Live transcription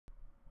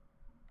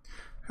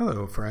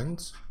Hello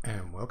friends,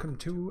 and welcome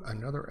to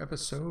another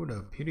episode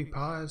of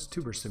Pewdiepie's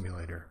Tuber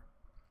Simulator.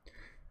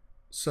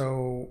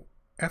 So,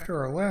 after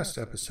our last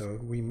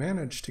episode, we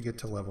managed to get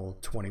to level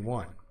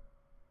 21.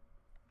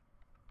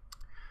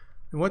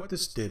 And what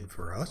this did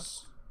for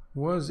us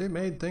was it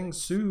made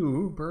things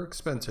super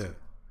expensive.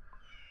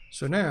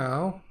 So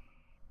now,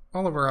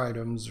 all of our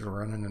items are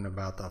running in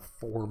about the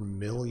 4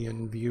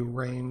 million view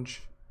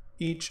range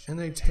each, and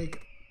they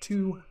take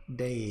 2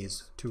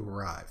 days to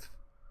arrive.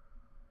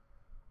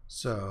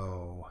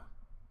 So,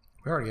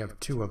 we already have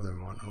 2 of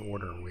them on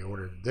order. We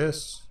ordered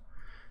this,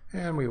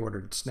 and we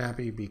ordered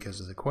Snappy because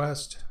of the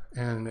quest.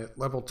 And at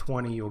level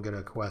 20, you'll get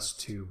a quest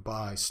to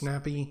buy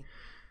Snappy.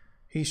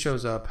 He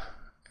shows up,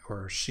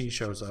 or she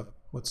shows up,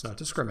 let's not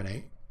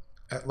discriminate,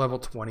 at level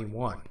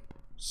 21.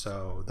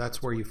 So,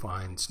 that's where you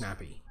find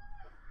Snappy.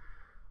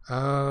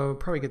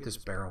 Probably get this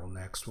barrel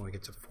next when we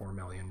get to 4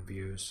 million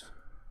views.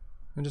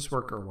 And just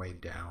work our way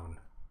down.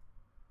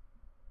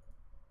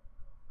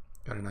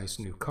 Got a nice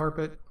new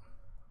carpet.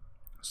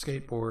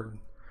 Skateboard,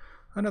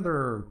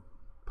 another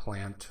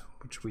plant,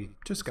 which we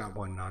just got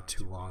one not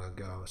too long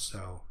ago,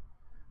 so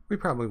we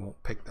probably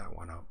won't pick that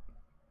one up.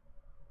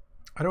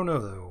 I don't know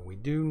though, we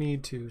do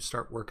need to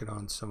start working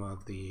on some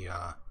of the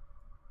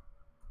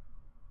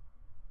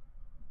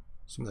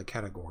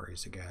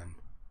categories again.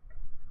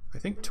 I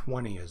think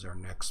 20 is our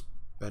next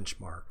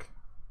benchmark.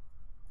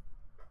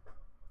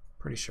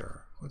 Pretty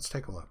sure. Let's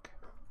take a look.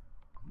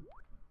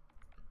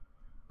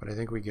 But I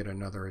think we get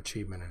another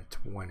achievement at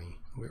 20.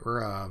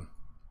 We're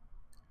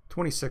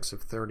 26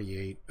 of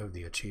 38 of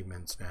the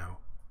achievements now.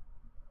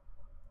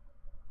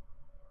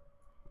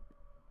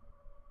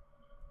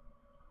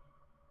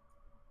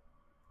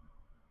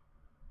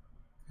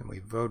 And we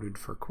voted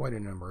for quite a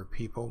number of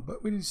people,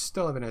 but we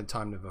still haven't had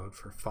time to vote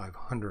for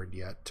 500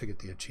 yet to get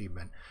the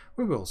achievement.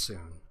 We will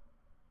soon.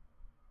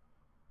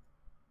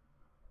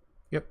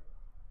 Yep,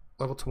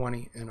 level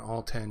 20 in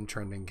all 10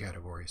 trending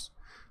categories.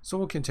 So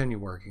we'll continue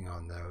working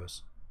on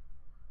those.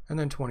 And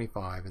then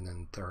 25 and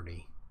then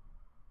 30.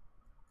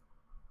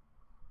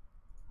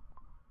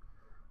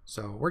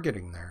 So we're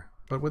getting there,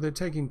 but with it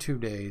taking 2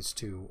 days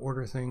to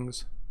order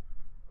things,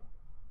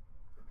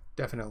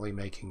 definitely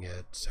making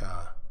it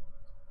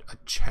a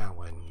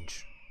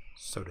challenge,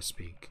 so to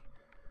speak.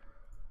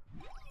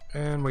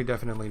 And we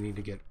definitely need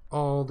to get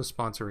all the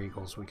sponsor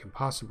eagles we can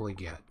possibly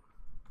get.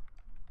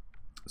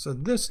 So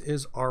this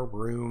is our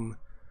room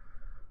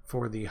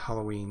for the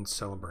Halloween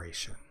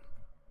celebration.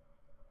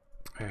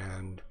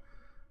 And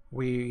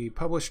we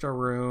published our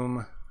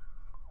room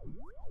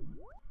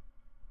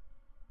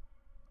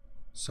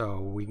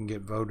so we can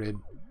get voted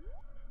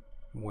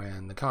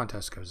when the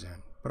contest goes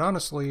in. But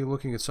honestly,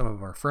 looking at some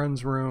of our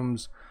friends'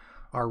 rooms,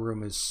 our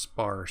room is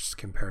sparse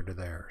compared to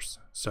theirs.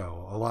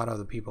 So a lot of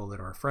the people that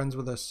are friends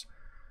with us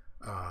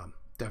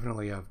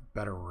definitely have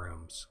better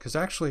rooms. Because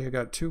actually I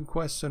got 2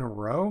 quests in a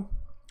row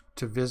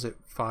to visit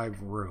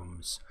 5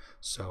 rooms.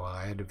 So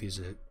I had to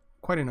visit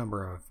quite a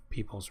number of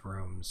people's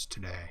rooms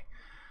today.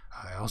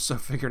 I also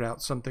figured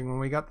out something when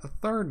we got the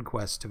 3rd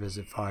quest to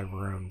visit 5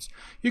 rooms.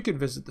 You could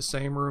visit the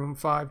same room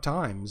 5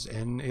 times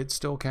and it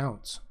still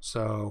counts.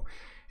 So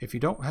if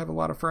you don't have a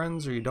lot of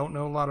friends or you don't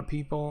know a lot of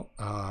people,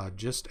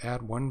 just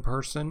add 1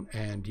 person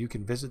and you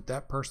can visit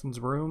that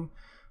person's room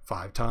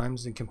 5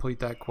 times and complete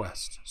that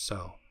quest.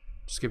 So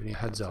just giving you a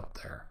heads up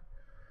there.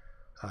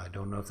 I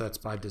don't know if that's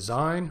by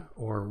design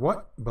or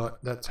what, but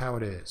that's how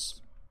it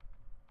is.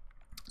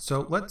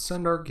 So let's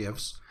send our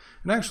gifts.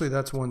 And actually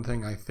that's one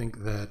thing I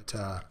think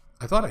that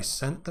I thought I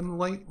sent them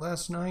late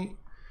last night,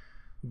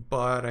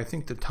 but I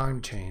think the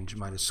time change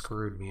might have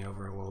screwed me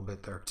over a little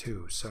bit there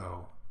too.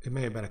 So it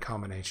may have been a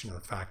combination of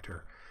the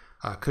factor.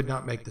 I could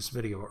not make this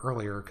video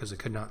earlier because I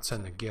could not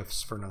send the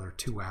gifts for another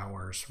 2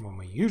 hours from when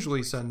we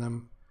usually send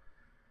them.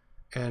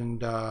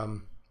 And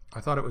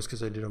I thought it was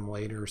because I did them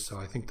later, so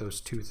I think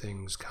those 2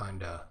 things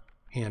kind of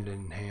hand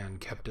in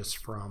hand kept us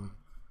from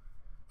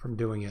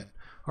doing it.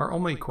 Our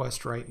only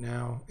quest right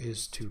now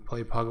is to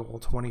play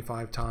Puggle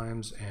 25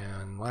 times,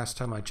 and last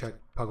time I checked,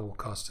 Puggle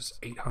cost us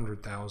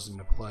 800,000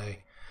 to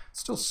play.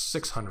 It's still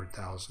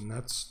 600,000.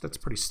 That's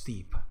pretty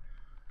steep.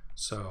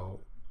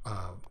 So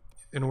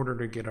in order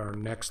to get our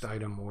next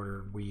item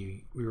ordered,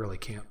 we really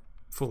can't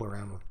fool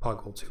around with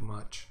Puggle too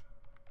much.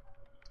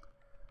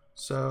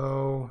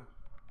 So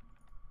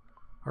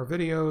our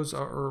videos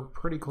are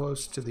pretty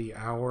close to the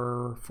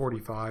hour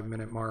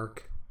 45-minute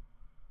mark.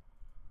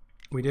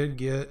 We did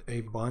get a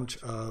bunch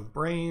of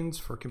brains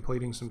for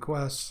completing some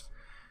quests,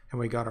 and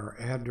we got our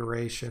ad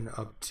duration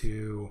up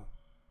to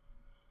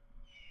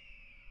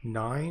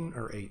 9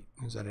 or 8.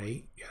 Is that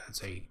 8? Yeah,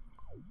 it's 8.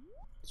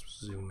 Let's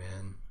zoom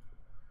in.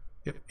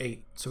 Yep,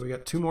 8. So we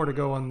got 2 more to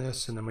go on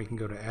this, and then we can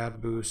go to ad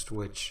boost,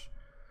 which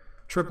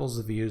triples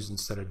the views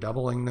instead of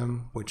doubling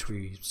them, which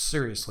we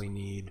seriously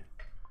need.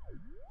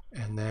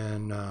 And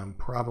then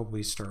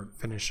probably start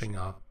finishing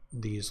up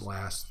these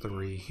last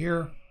 3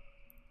 here.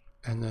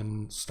 And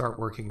then start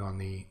working on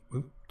the,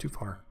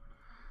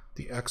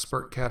 the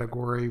expert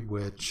category,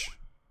 which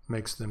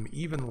makes them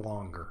even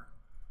longer.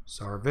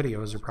 So our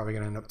videos are probably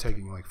going to end up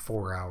taking like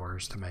 4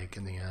 hours to make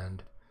in the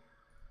end.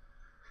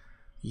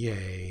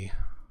 Yay.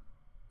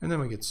 And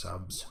then we get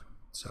subs.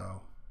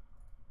 So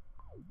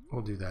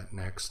we'll do that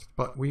next.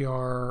 But we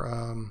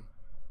are,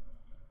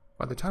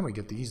 by the time we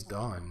get these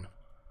done,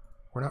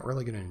 we're not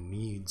really going to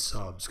need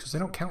subs because they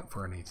don't count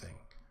for anything.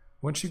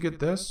 Once you get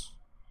this,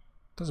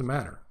 it doesn't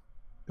matter.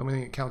 The only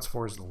thing it counts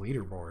for is the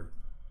leaderboard.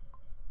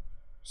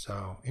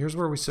 So here's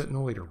where we sit in the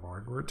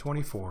leaderboard. We're at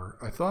 24.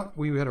 I thought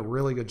we had a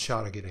really good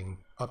shot of getting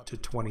up to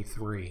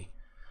 23,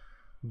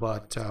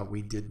 but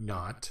we did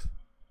not.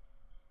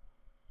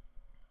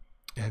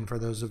 And for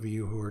those of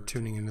you who are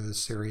tuning into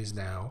this series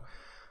now,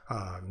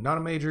 not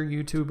a major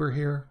YouTuber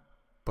here,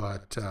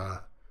 but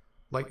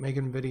like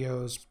making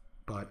videos,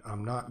 but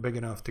I'm not big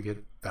enough to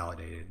get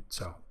validated,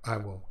 so I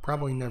will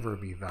probably never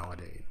be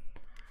validated.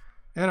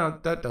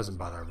 And that doesn't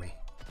bother me.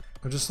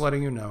 I'm just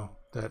letting you know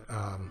that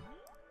I'm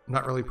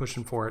not really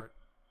pushing for it.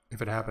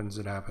 If it happens,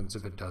 it happens.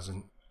 If it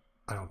doesn't,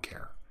 I don't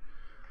care.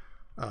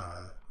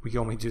 We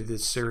only do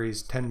this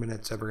series 10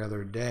 minutes every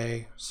other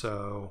day,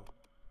 so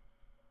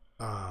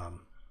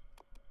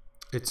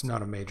it's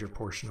not a major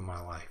portion of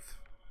my life.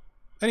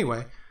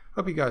 Anyway,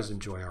 hope you guys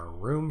enjoy our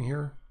room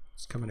here.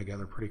 It's coming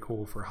together pretty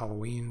cool for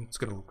Halloween. It's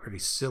going to look pretty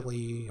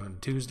silly on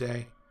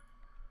Tuesday,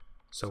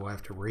 so we'll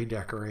have to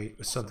redecorate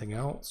with something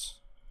else.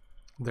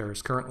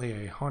 There's currently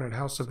a haunted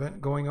house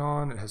event going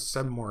on. It has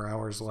 7 more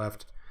hours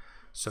left,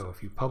 so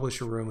if you publish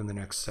a room in the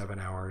next 7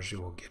 hours,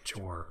 you will get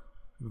your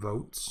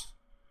votes.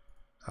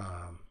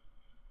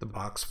 The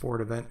box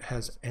fort event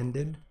has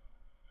ended,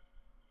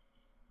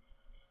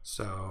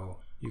 so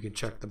you can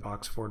check the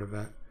box fort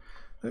event.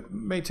 It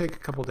may take a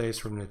couple days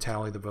for them to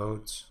tally the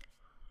votes,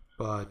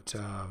 but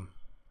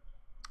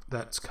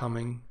that's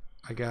coming,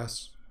 I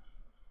guess.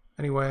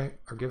 Anyway,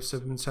 our gifts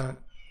have been sent.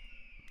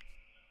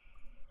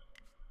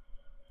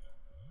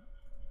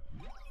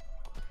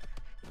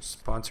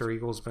 Sponsor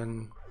Eagle's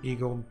been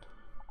eagled.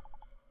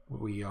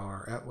 We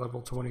are at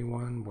level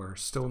 21. We're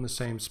still in the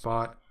same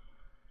spot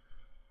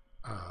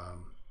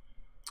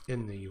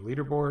in the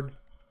leaderboard.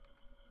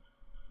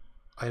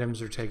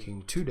 Items are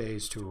taking 2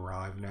 days to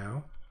arrive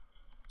now,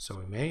 so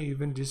we may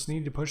even just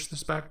need to push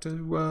this back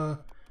to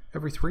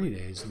every 3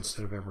 days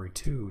instead of every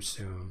 2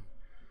 soon.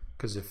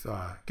 Because if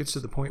it gets to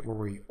the point where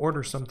we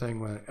order something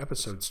when an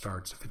episode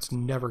starts, if it's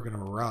never going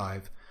to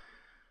arrive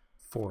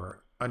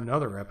for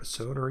another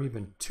episode or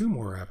even 2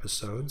 more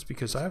episodes,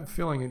 because I have a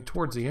feeling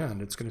towards the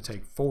end it's going to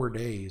take 4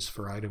 days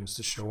for items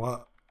to show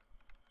up.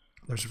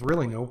 There's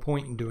really no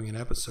point in doing an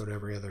episode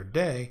every other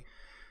day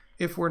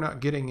if we're not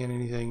getting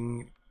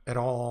anything at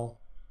all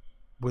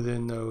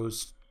within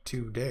those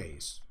 2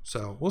 days.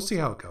 So we'll see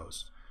how it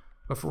goes.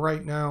 But for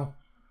right now,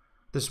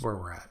 this is where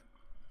we're at.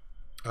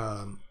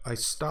 I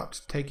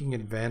stopped taking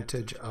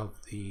advantage of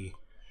the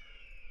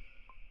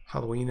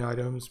Halloween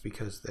items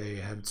because they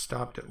had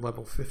stopped at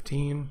level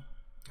 15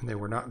 and they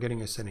were not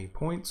getting us any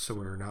points, so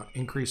we were not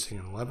increasing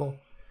in level.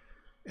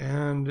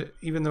 And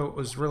even though it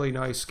was really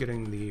nice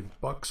getting the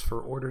bucks for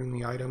ordering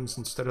the items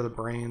instead of the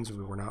brains,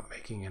 we were not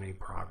making any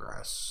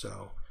progress.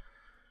 So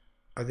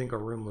I think our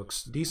room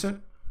looks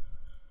decent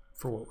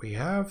for what we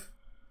have,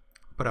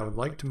 but I would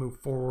like to move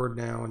forward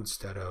now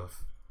instead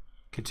of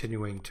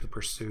continuing to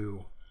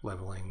pursue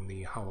leveling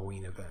the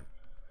Halloween event.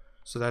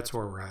 So that's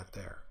where we're at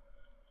there.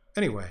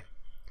 Anyway,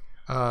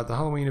 the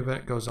Halloween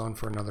event goes on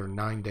for another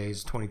 9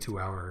 days, 22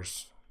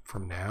 hours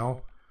from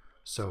now.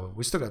 So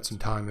we still got some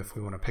time if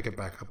we want to pick it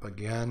back up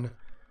again,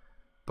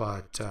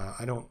 but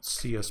I don't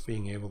see us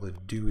being able to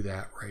do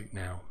that right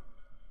now.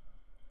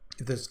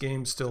 If this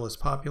game still is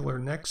popular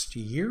next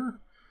year,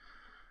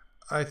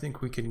 I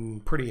think we can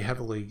pretty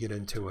heavily get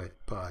into it,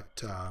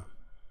 but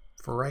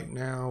for right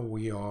now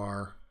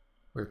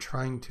we're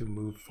trying to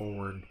move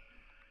forward,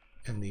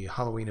 and the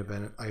Halloween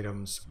event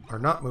items are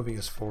not moving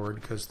us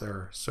forward because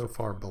they're so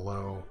far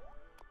below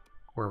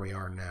where we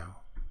are now.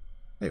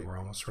 Hey, we're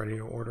almost ready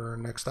to order our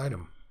next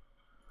item.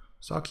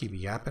 So I'll keep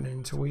yapping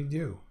until we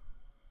do.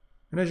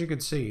 And as you can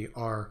see,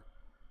 our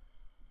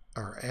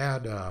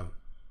ad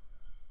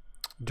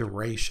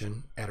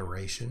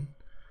adoration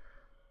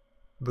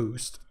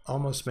boost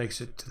almost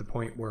makes it to the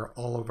point where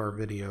all of our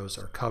videos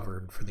are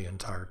covered for the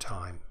entire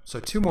time.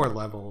 So 2 more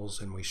levels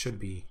and we should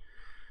be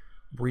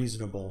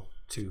reasonable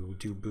to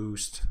do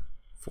boost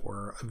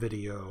for a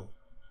video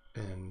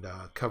and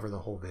cover the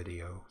whole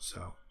video.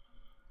 So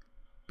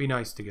be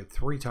nice to get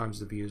 3 times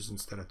the views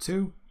instead of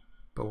 2.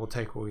 But we'll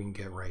take what we can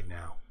get right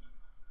now,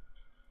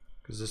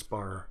 because this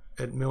bar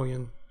at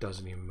million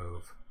doesn't even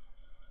move.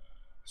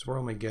 So we're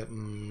only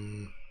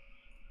getting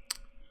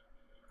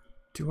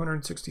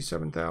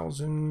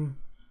 267,000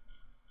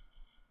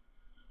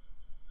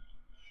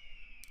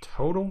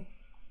 total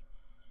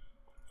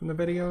from the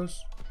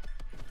videos.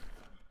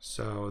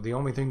 So the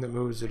only thing that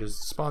moves it is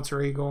the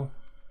sponsor eagle,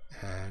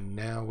 and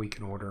now we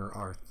can order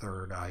our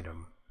 3rd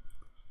item.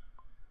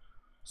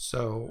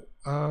 So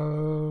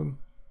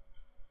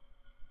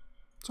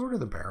let's order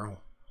the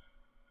barrel.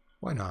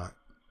 Why not?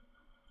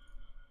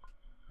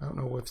 I don't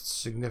know if it's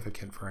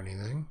significant for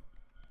anything.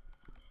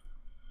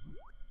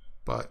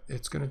 but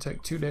it's going to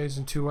take 2 days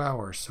and 2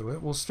 hours, so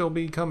it will still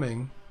be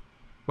coming.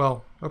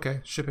 Well,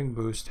 okay, shipping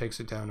boost takes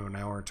it down to 1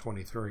 hour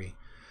 23.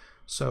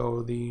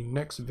 So the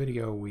next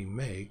video we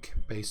make,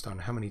 based on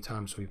how many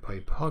times we play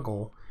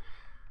Puggle,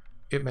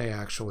 it may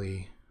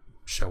actually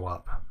show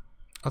up.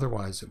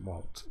 Otherwise it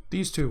won't.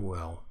 These two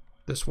will.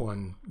 This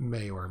one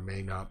may or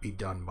may not be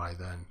done by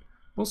then.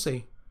 We'll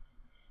see.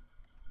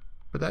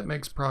 But that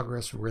makes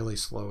progress really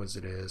slow as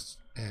it is,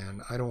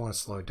 and I don't want to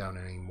slow it down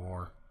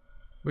anymore.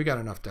 We got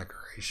enough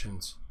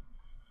decorations.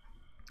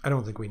 I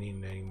don't think we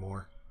need any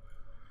more.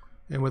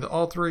 And with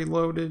all three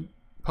loaded,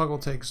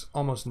 Puggle takes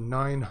almost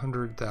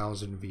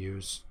 900,000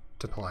 views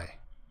to play.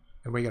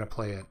 And we got to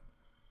play it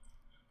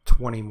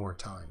 20 more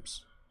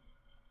times.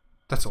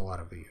 That's a lot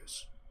of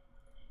views.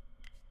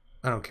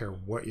 I don't care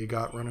what you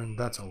got running,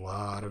 that's a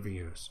lot of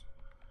views.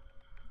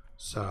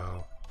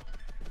 So,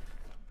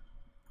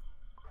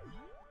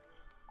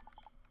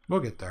 we'll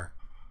get there.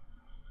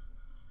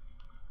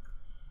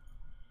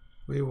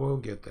 We will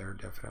get there,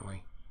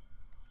 definitely.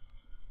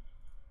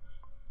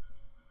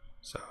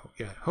 So,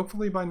 yeah,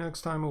 hopefully by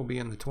next time we'll be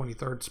in the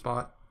 23rd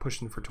spot,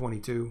 pushing for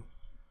 22.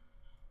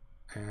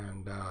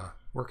 And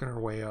working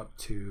our way up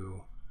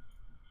to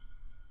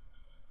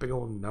big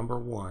old number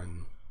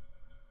 1.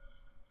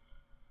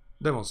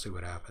 Then we'll see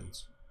what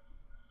happens.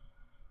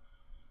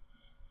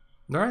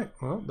 Alright,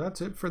 well, that's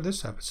it for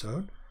this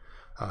episode.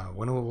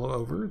 Went a little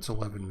over, it's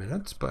 11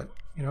 minutes, but,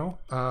 you know,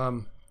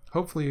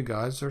 hopefully you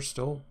guys are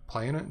still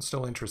playing it and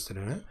still interested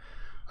in it.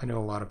 I know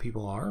a lot of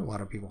people are, a lot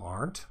of people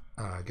aren't.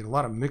 I get a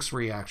lot of mixed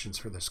reactions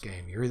for this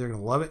game. You're either going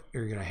to love it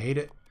or you're going to hate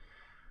it.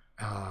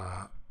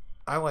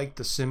 I like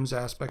the Sims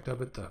aspect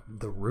of it,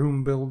 the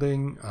room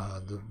building,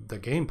 the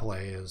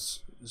gameplay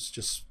is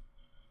just,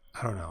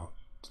 I don't know.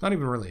 It's not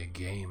even really a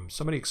game.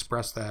 Somebody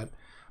expressed that.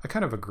 I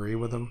kind of agree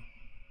with them.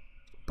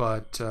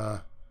 But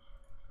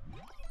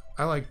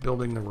I like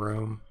building the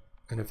room.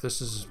 And if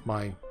this is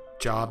my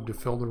job to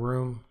fill the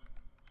room,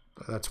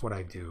 that's what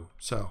I do.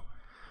 So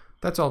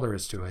that's all there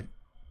is to it.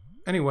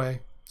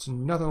 Anyway, it's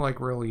nothing like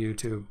real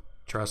YouTube.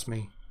 Trust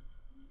me.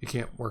 You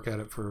can't work at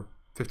it for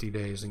 50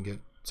 days and get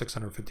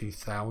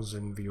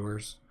 650,000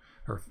 viewers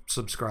or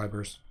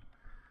subscribers.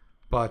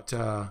 But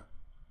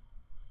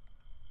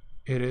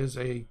it is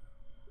a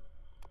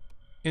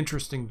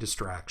interesting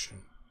distraction.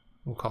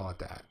 We'll call it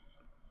that.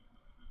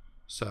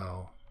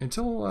 So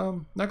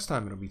until next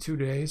time, it'll be 2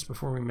 days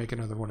before we make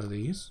another one of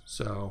these.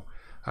 So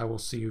I will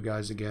see you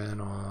guys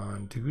again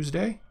on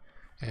Tuesday,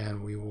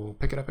 and we will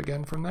pick it up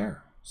again from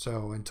there.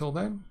 So until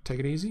then, take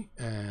it easy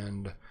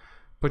and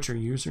put your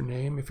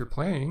username, if you're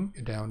playing,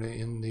 down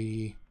in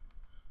the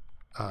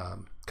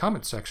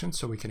comment section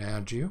so we can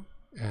add you.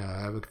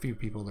 I have a few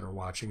people that are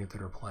watching it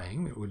that are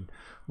playing that would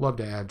love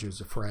to add you as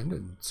a friend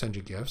and send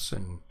you gifts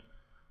and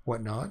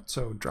whatnot.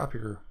 So drop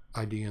your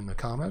ID in the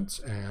comments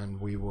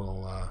and we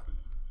will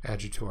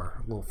add you to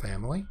our little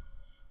family.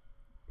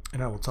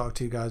 And I will talk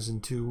to you guys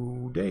in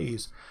 2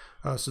 days.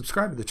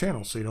 Subscribe to the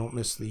channel so you don't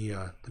miss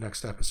the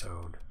next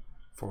episode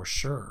for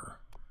sure.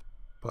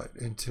 But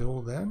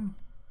until then,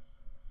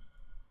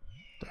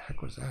 what the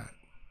heck was that?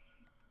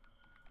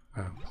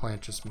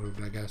 Plant just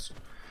moved, I guess.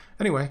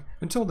 Anyway,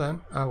 until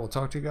then, I will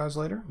talk to you guys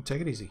later and take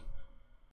it easy.